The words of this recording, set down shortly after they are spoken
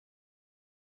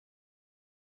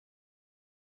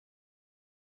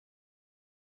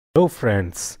Hello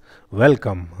friends,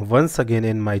 welcome once again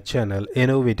in my channel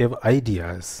Innovative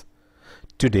Ideas.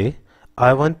 Today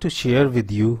I want to share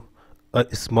with you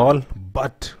a small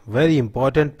but very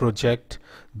important project,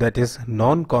 that is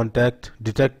non-contact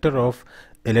detector of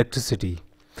electricity.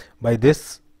 By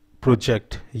this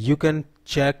project you can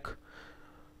check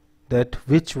that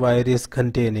which wire is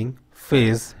containing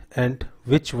phase and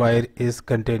which wire is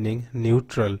containing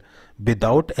neutral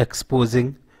without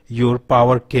exposing your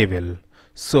power cable.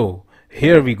 So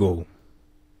here we go.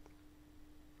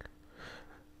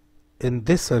 In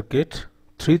this circuit,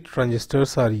 three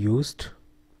transistors are used.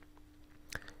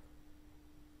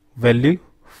 Value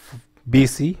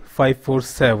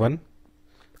BC547.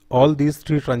 All these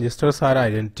three transistors are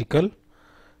identical,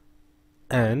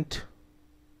 and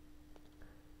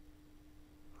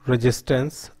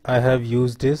resistance I have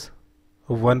used is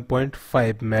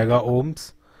 1.5 mega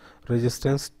ohms.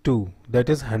 Resistance 2, that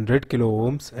is 100 kilo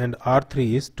ohms, and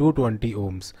R3 is 220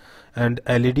 ohms, and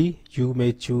LED you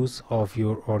may choose of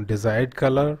your own desired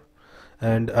color,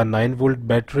 and a 9-volt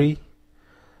battery,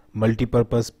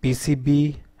 multi-purpose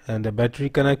PCB, and a battery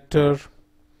connector.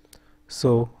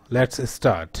 So let's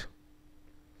start.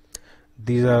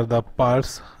 These are the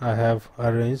parts I have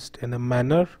arranged in a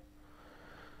manner.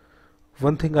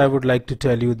 One thing I would like to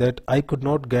tell you that I could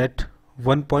not get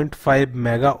 1.5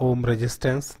 mega ohm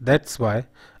resistance. That's why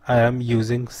I am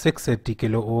using 680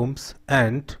 kilo ohms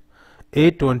and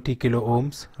 820 kilo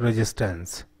ohms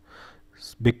resistance,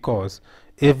 because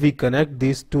if we connect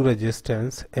these two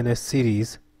resistance in a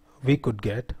series we could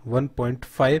get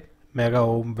 1.5 mega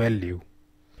ohm value.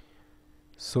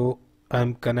 So I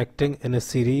am connecting in a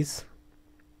series.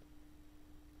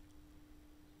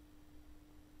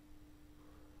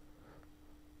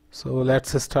 So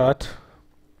let's start.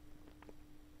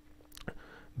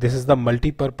 This is the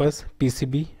multi-purpose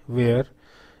PCB where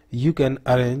you can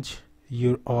arrange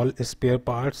your all spare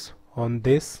parts on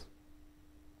this.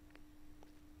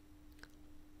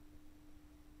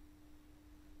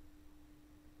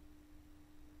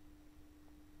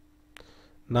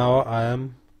 Now I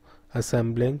am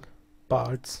assembling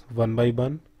parts one by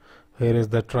one. Here is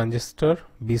the transistor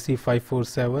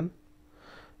BC547,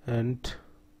 and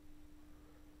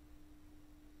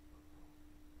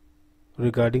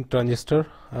regarding transistor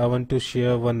I want to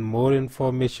share one more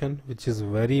information which is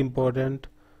very important.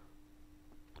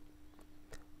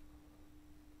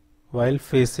 While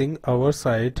facing our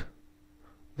side,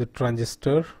 the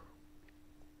transistor,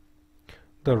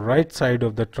 the right side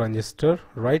of the transistor,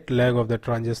 right leg of the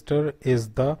transistor is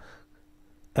the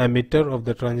emitter of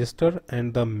the transistor,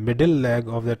 and the middle leg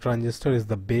of the transistor is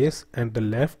the base, and the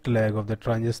left leg of the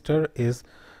transistor is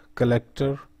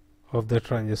collector of the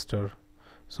transistor.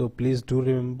 So please do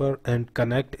remember and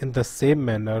connect in the same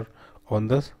manner on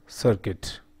the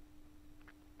circuit.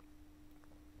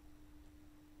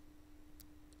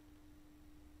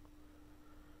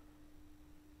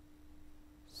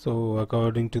 So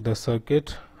according to the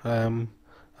circuit I am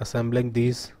assembling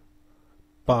these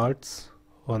parts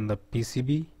on the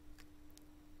PCB.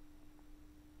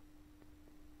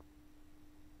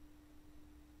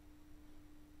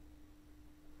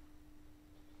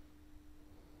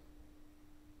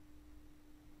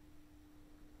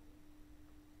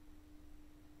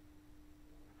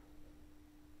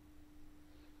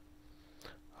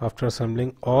 After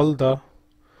assembling all the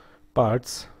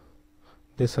parts,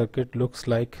 the circuit looks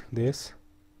like this,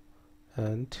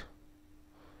 and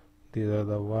these are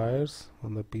the wires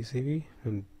on the PCB,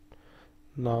 and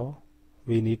now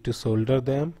we need to solder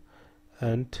them,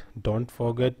 and don't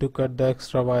forget to cut the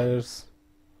extra wires.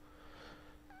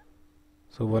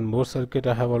 So one more circuit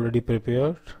I have already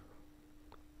prepared.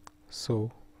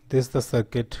 So this is the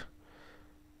circuit.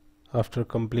 After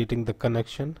completing the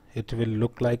connection it will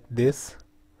look like this,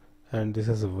 and this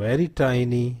is a very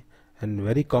tiny and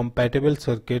very compatible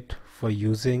circuit for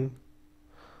using,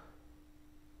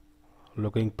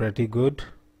 looking pretty good.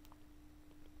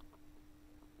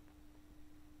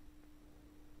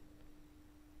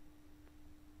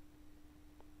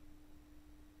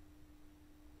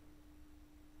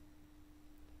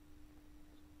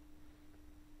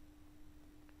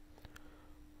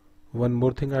 One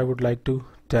more thing I would like to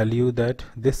tell you that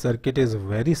this circuit is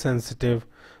very sensitive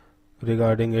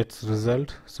regarding its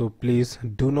result, so please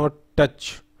do not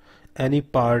touch any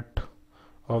part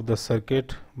of the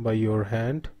circuit by your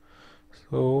hand.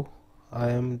 So I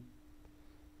am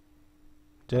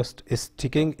just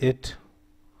sticking it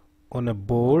on a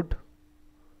board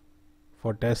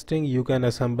for testing. You can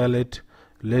assemble it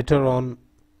later on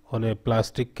a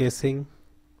plastic casing.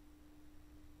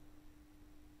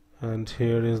 And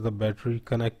here is the battery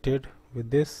connected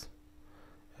with this,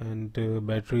 and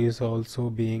battery is also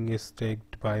being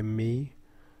stacked by me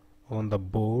on the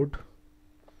board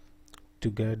to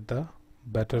get the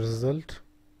better result.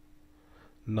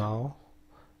 Now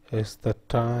is the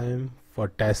time for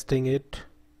testing it.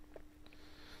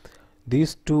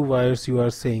 These two wires you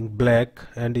are seeing, black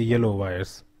and yellow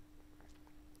wires,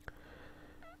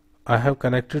 I have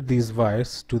connected these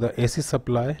wires to the AC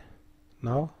supply.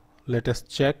 Now let us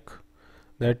check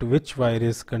that which wire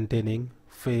is containing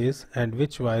phase and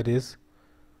which wire is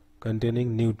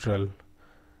containing neutral.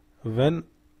 When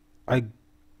I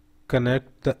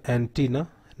connect the antenna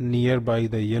nearby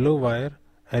the yellow wire,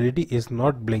 LED is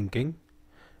not blinking,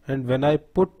 and when I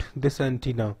put this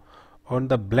antenna on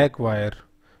the black wire,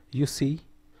 you see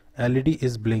LED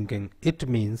is blinking. It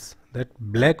means that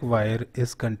black wire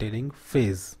is containing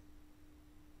phase.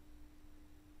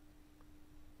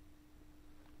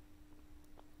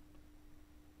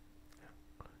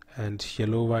 And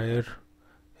yellow wire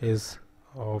is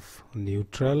of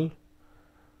neutral.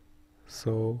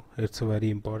 So it's a very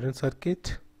important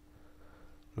circuit,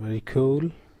 very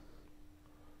cool.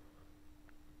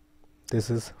 This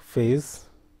is phase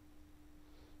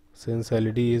since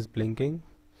LED is blinking.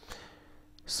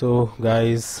 So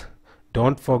guys,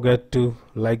 don't forget to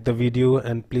like the video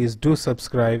and please do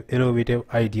subscribe Innovative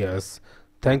Ideas.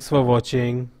 Thanks for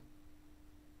watching.